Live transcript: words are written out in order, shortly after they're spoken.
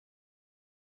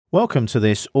Welcome to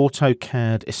this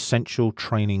AutoCAD Essential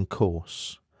Training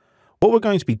course. What we're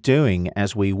going to be doing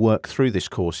as we work through this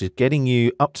course is getting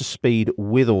you up to speed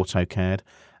with AutoCAD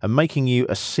and making you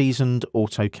a seasoned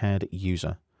AutoCAD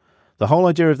user. The whole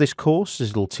idea of this course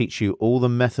is it'll teach you all the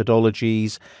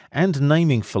methodologies and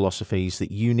naming philosophies that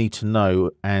you need to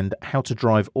know and how to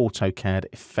drive AutoCAD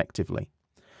effectively.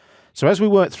 So as we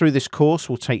work through this course,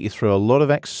 we'll take you through a lot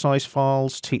of exercise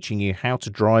files, teaching you how to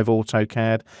drive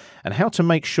AutoCAD and how to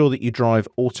make sure that you drive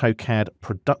AutoCAD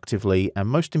productively and,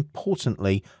 most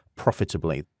importantly,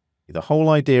 profitably. The whole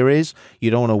idea is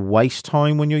you don't want to waste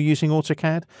time when you're using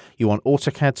AutoCAD. You want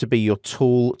AutoCAD to be your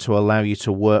tool to allow you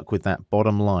to work with that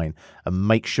bottom line and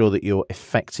make sure that you're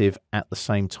effective at the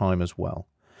same time as well.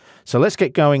 So let's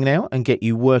get going now and get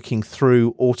you working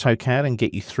through AutoCAD and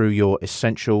get you through your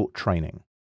essential training.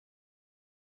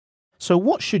 So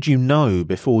what should you know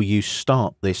before you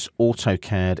start this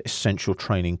AutoCAD Essential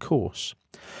Training course?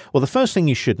 Well, the first thing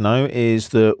you should know is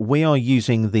that we are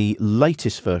using the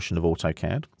latest version of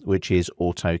AutoCAD, which is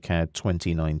AutoCAD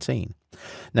 2019.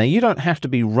 Now, you don't have to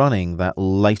be running that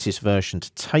latest version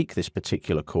to take this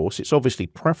particular course. It's obviously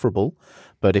preferable,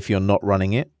 but if you're not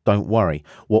running it, don't worry.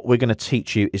 What we're going to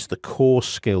teach you is the core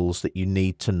skills that you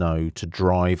need to know to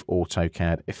drive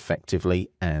AutoCAD effectively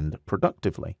and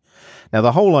productively. Now,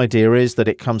 the whole idea is that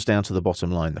it comes down to the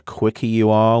bottom line. The quicker you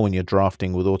are when you're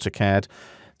drafting with AutoCAD,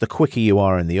 the quicker you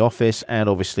are in the office, and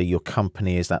obviously your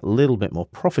company is that little bit more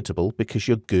profitable because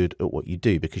you're good at what you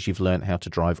do, because you've learned how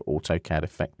to drive AutoCAD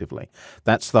effectively.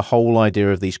 That's the whole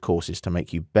idea of these courses, to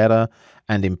make you better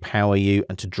and empower you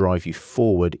and to drive you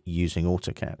forward using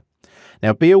AutoCAD.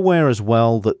 Now, be aware as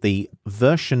well that the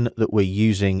version that we're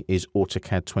using is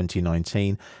AutoCAD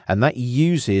 2019, and that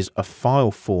uses a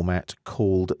file format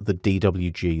called the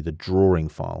DWG, the drawing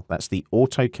file. That's the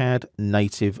AutoCAD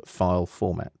native file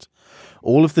format.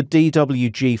 All of the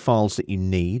DWG files that you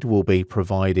need will be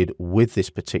provided with this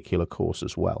particular course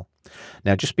as well.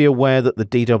 Now, just be aware that the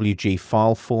DWG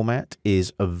file format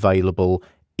is available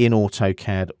in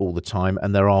AutoCAD all the time,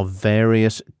 and there are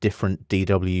various different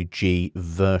DWG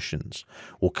versions.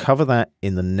 We'll cover that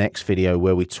in the next video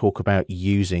where we talk about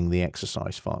using the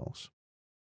exercise files.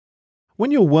 When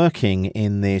you're working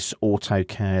in this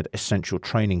AutoCAD Essential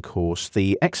Training course,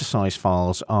 the exercise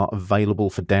files are available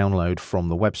for download from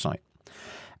the website.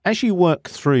 As you work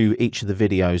through each of the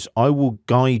videos, I will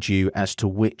guide you as to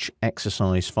which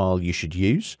exercise file you should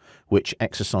use, which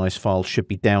exercise file should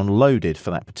be downloaded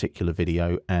for that particular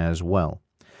video as well.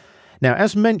 Now,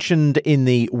 as mentioned in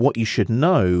the what you should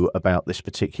know about this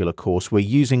particular course, we're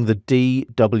using the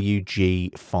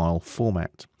DWG file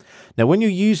format. Now, when you're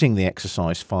using the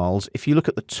exercise files, if you look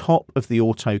at the top of the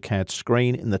AutoCAD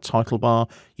screen in the title bar,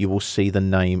 you will see the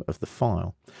name of the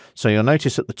file. So you'll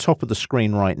notice at the top of the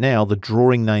screen right now, the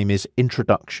drawing name is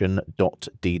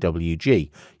introduction.dwg,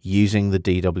 using the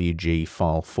DWG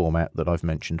file format that I've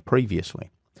mentioned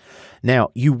previously.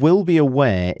 Now, you will be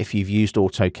aware, if you've used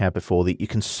AutoCAD before, that you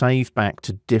can save back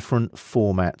to different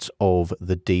formats of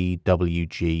the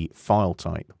DWG file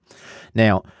type.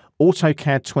 Now,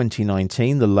 AutoCAD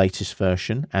 2019, the latest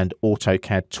version, and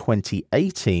AutoCAD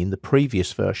 2018, the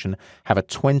previous version, have a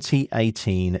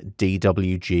 2018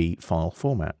 DWG file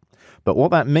format. But what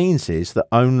that means is that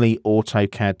only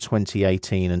AutoCAD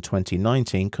 2018 and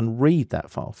 2019 can read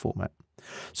that file format.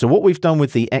 So what we've done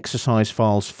with the exercise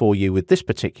files for you with this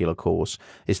particular course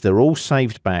is they're all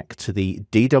saved back to the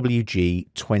DWG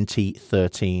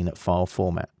 2013 file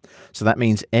format. So that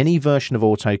means any version of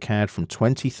AutoCAD from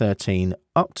 2013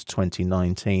 up to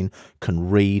 2019 can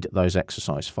read those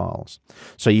exercise files.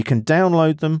 So you can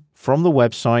download them from the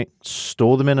website,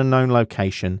 store them in a known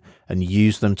location, and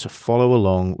use them to follow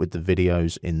along with the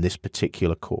videos in this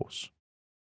particular course.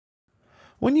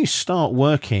 When you start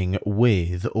working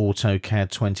with AutoCAD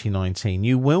 2019,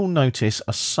 you will notice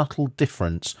a subtle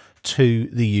difference to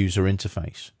the user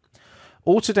interface.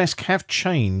 Autodesk have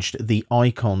changed the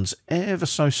icons ever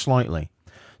so slightly.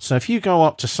 So if you go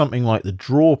up to something like the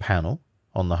Draw panel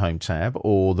on the Home tab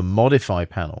or the Modify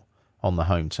panel on the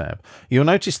Home tab, you'll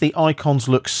notice the icons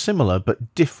look similar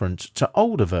but different to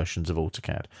older versions of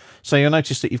AutoCAD. So you'll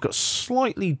notice that you've got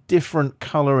slightly different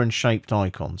color and shaped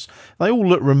icons. They all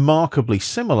look remarkably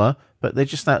similar, but they're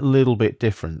just that little bit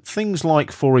different. Things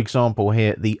like, for example,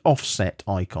 here, the offset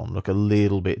icon look a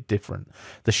little bit different.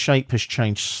 The shape has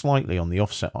changed slightly on the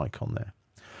offset icon there.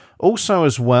 Also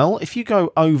as well, if you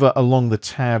go over along the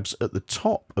tabs at the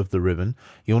top of the ribbon,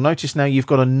 you'll notice now you've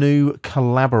got a new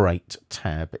Collaborate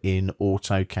tab in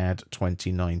AutoCAD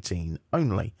 2019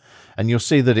 only. And you'll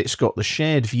see that it's got the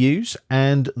shared views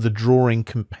and the drawing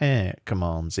compare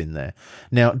commands in there.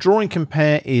 Now, drawing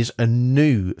compare is a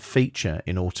new feature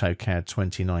in AutoCAD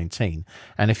 2019.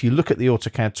 And if you look at the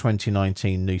AutoCAD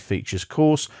 2019 new features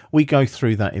course, we go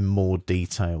through that in more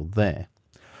detail there.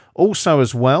 Also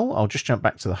as well, I'll just jump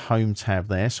back to the Home tab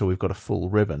there, so we've got a full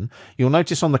ribbon. You'll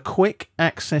notice on the Quick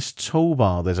Access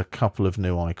toolbar, there's a couple of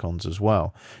new icons as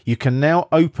well. You can now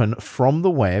open from the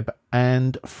web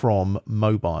and from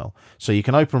mobile. So you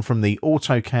can open from the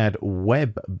AutoCAD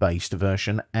web-based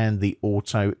version and the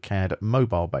AutoCAD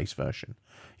mobile-based version.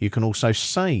 You can also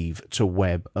save to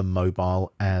web and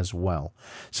mobile as well.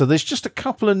 So there's just a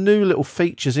couple of new little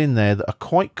features in there that are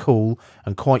quite cool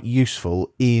and quite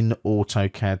useful in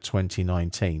AutoCAD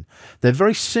 2019. They're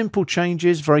very simple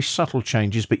changes, very subtle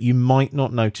changes, but you might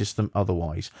not notice them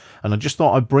otherwise. And I just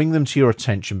thought I'd bring them to your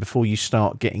attention before you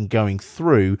start going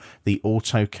through the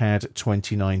AutoCAD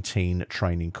 2019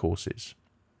 training courses.